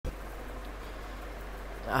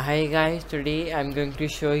Hi guys, today I'm going to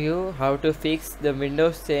show you how to fix the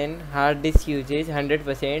Windows 10 hard disk usage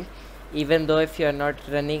 100% even though if you are not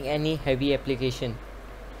running any heavy application.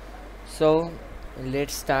 So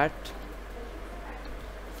let's start.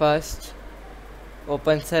 First,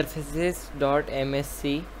 open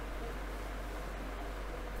surfaces.msc.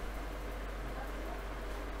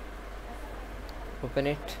 Open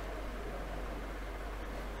it.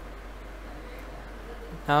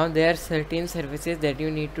 Now there are certain services that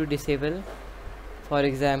you need to disable. For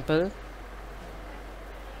example,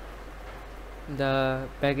 the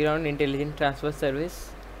background intelligent transfer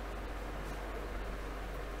service.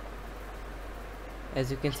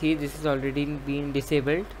 As you can see, this is already been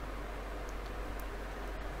disabled.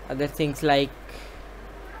 Other things like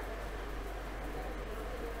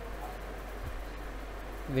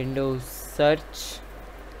Windows search,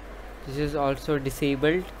 this is also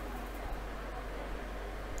disabled,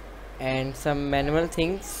 and some manual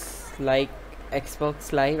things like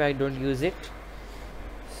Xbox Live, I don't use it,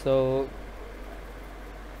 so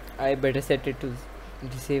I better set it to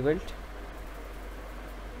disabled.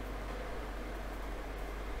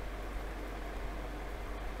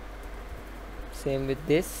 Same with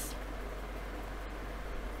this.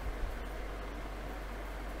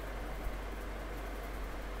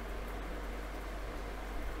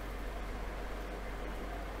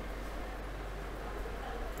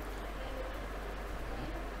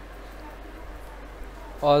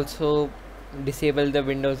 Also disable the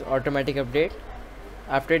Windows automatic update.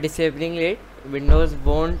 After disabling it, Windows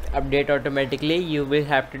won't update automatically, you will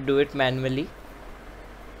have to do it manually.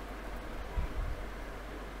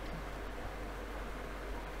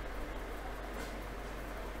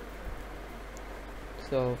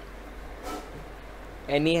 So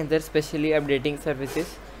any other specially updating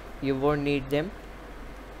services, you won't need them.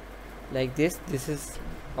 Like this is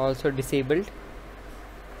also disabled.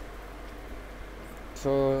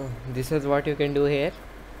 So this is what you can do here.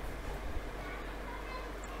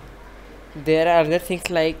 There are other things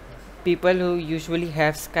like people who usually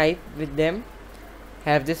have Skype with them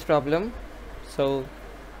have this problem. So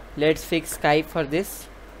let's fix Skype for this.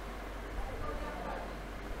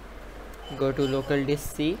 Go to local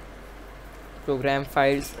disk C, program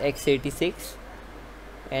files x86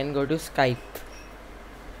 and go to Skype.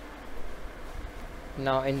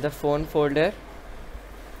 Now in the phone folder,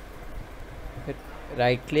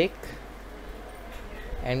 right click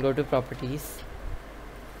and go to properties,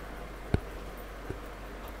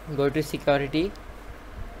 go to security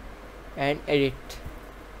and edit.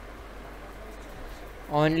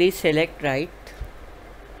 Only select right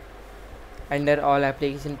under all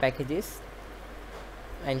application packages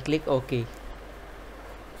and click OK.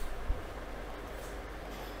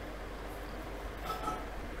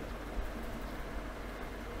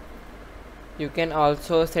 You can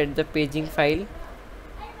also set the paging file.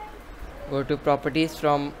 Go to properties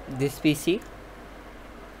from this PC,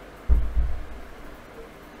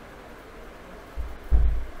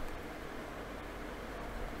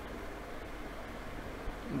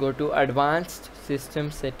 go to advanced system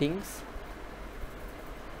settings,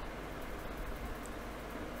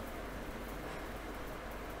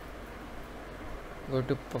 go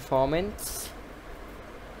to performance,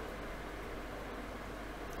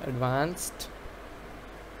 advanced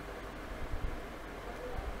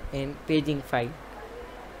and paging file.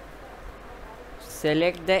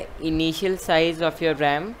 Select the initial size of your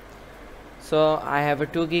RAM. So I have a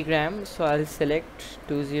 2 GB RAM, so I'll select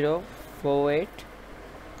 2048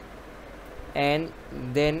 and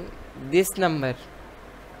then this number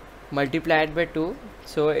multiplied by 2,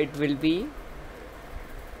 so it will be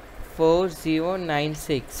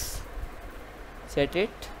 4096. Set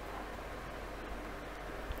it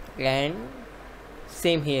and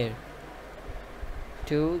same here,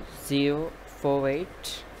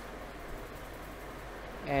 2048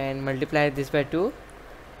 and multiply this by 2,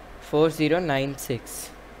 4096.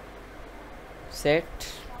 Set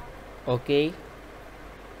OK,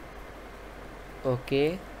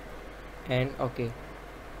 OK and OK.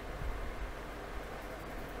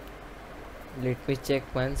 Let me check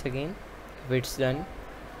once again if it's done.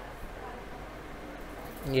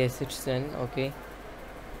 Yes, it's done. OK.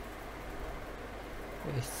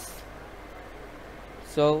 Yes.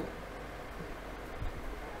 So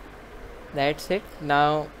that's it.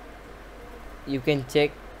 Now you can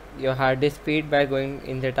check your hard disk speed by going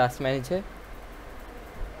in the task manager.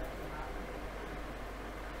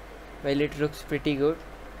 Well, it looks pretty good.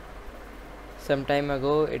 Some time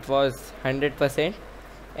ago it was 100%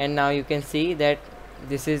 and now you can see that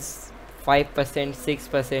this is 5%,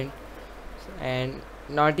 6% and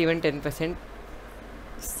not even 10%.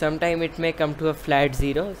 sometime it may come to a flat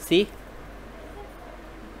 0. See,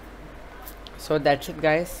 so that's it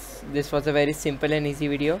guys, this was a very simple and easy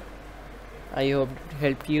video. I hope it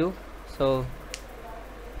helped you. So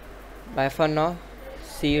bye for now,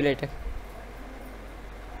 see you later.